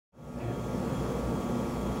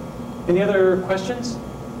Any other questions?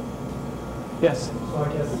 Yes? So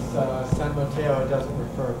I guess San Matteo doesn't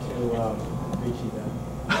refer to Ricci then.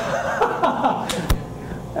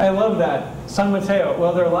 I love that. San Matteo.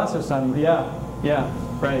 Well, there are lots of San. Yeah,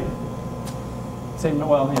 right. Same,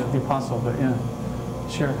 well, the apostle, but yeah,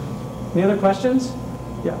 sure. Any other questions?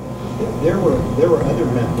 Yeah. There were other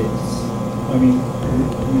methods. I mean,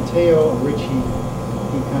 Matteo Ricci,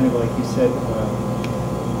 he kind of, like you said,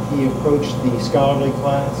 he approached the scholarly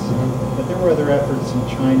class, but there were other efforts in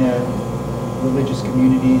China, religious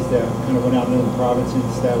communities that kind of went out into the provinces and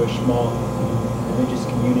established small religious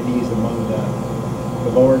communities among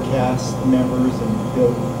the lower caste members and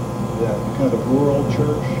built kind of the rural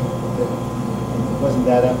church. Wasn't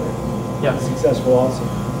that effort successful also?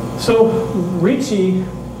 So Ricci,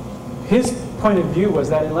 his point of view was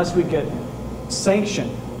that unless we get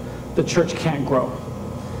sanction, the church can't grow.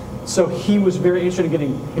 So he was very interested in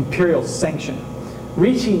getting imperial sanction.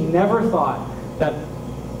 Ricci never thought that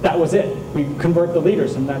that was it. We convert the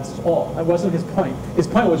leaders and that's all. That wasn't his point. His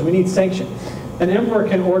point was we need sanction. An emperor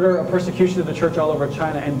can order a persecution of the church all over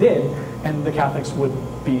China, and did, and the Catholics would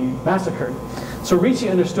be massacred. So Ricci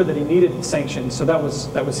understood that he needed sanction, so that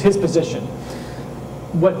was his position.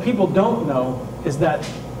 What people don't know is that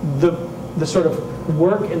the sort of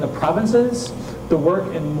work in the provinces, the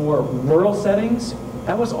work in more rural settings,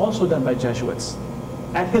 that was also done by Jesuits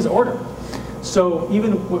at his order. So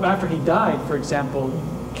even after he died, for example,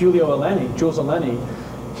 Jules Aleni,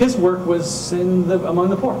 his work was among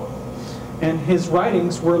the poor. And his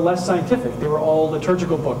writings were less scientific. They were all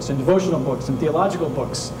liturgical books and devotional books and theological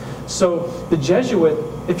books. So the Jesuit,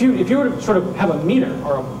 if you were to sort of have a meter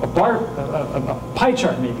or a pie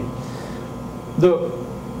chart maybe,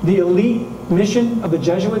 the elite mission of the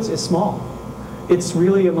Jesuits is small. It's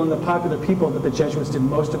really among the popular people that the Jesuits did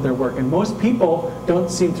most of their work. And most people don't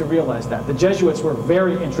seem to realize that. The Jesuits were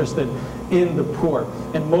very interested in the poor,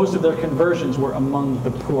 and most of their conversions were among the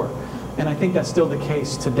poor. And I think that's still the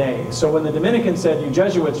case today. So when the Dominicans said, you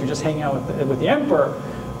Jesuits, you're just hanging out with the emperor,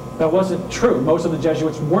 that wasn't true. Most of the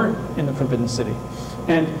Jesuits weren't in the Forbidden City.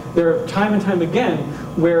 And there are time and time again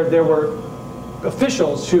where there were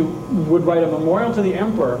officials who would write a memorial to the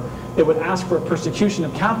emperor. They would ask for a persecution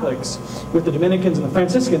of Catholics with the Dominicans and the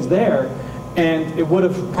Franciscans there, and it would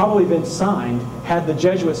have probably been signed had the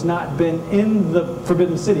Jesuits not been in the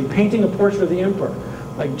Forbidden City painting a portrait of the emperor,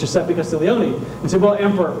 like Giuseppe Castiglione, and said, well,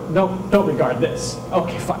 emperor, don't regard this.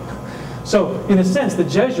 Okay, fine. So in a sense, the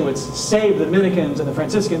Jesuits saved the Dominicans and the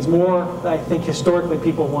Franciscans more than I think historically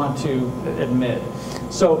people want to admit.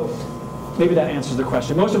 So maybe that answers the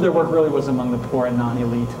question. Most of their work really was among the poor and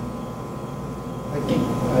non-elite. I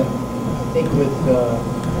think with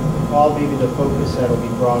all maybe the focus that will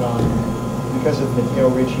be brought on because of Matteo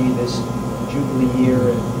Ricci, this Jubilee year,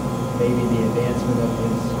 and maybe the advancement of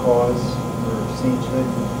his cause for sainthood,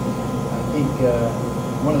 I think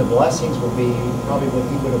one of the blessings will be probably what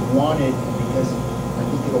he would have wanted, because I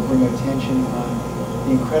think it'll bring attention on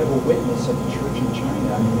the incredible witness of the church in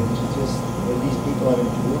China. I mean, it's just what these people have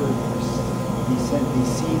endured. He sent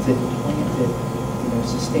these seeds that he planted,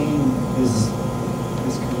 sustaining this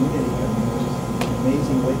community. I mean, it's an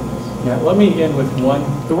amazing witness. Yeah, let me end with one.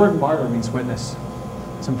 The word martyr means witness.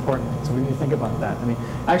 It's important. So we need to think about that. I mean,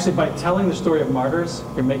 actually, by telling the story of martyrs,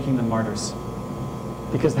 you're making them martyrs.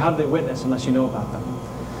 Because how do they witness unless you know about them?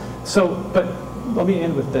 So, but let me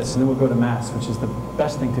end with this, and then we'll go to Mass, which is the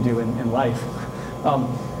best thing to do in life.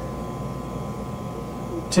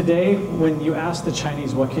 Today, when you ask the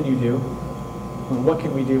Chinese, what can you do? What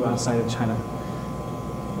can we do outside of China?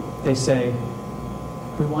 They say,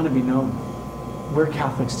 we want to be known. We're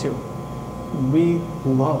Catholics too. We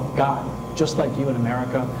love God, just like you in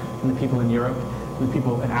America, and the people in Europe, and the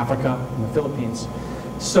people in Africa, and the Philippines.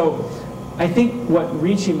 So I think what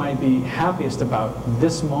Ricci might be happiest about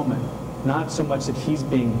this moment, not so much that he's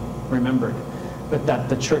being remembered, but that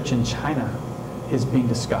the church in China is being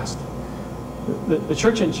discussed. The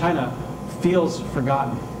church in China feels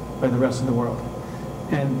forgotten by the rest of the world.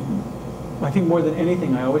 And I think more than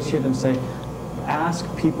anything, I always hear them say, ask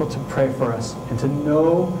people to pray for us and to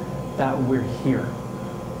know that we're here.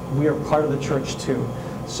 We are part of the church too.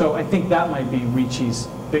 So I think that might be Ricci's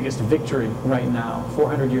biggest victory right now,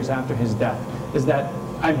 400 years after his death, is that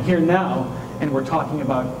I'm here now and we're talking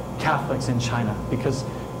about Catholics in China, because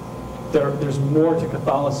there's more to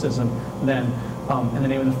Catholicism than in the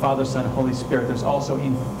name of the Father, Son, and Holy Spirit. There's also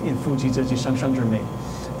in Fuji Zhi Shang Shang Zhi Mei.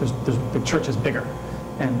 The church is bigger,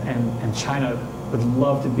 and China would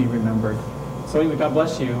love to be remembered. So anyway, God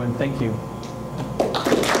bless you and thank you.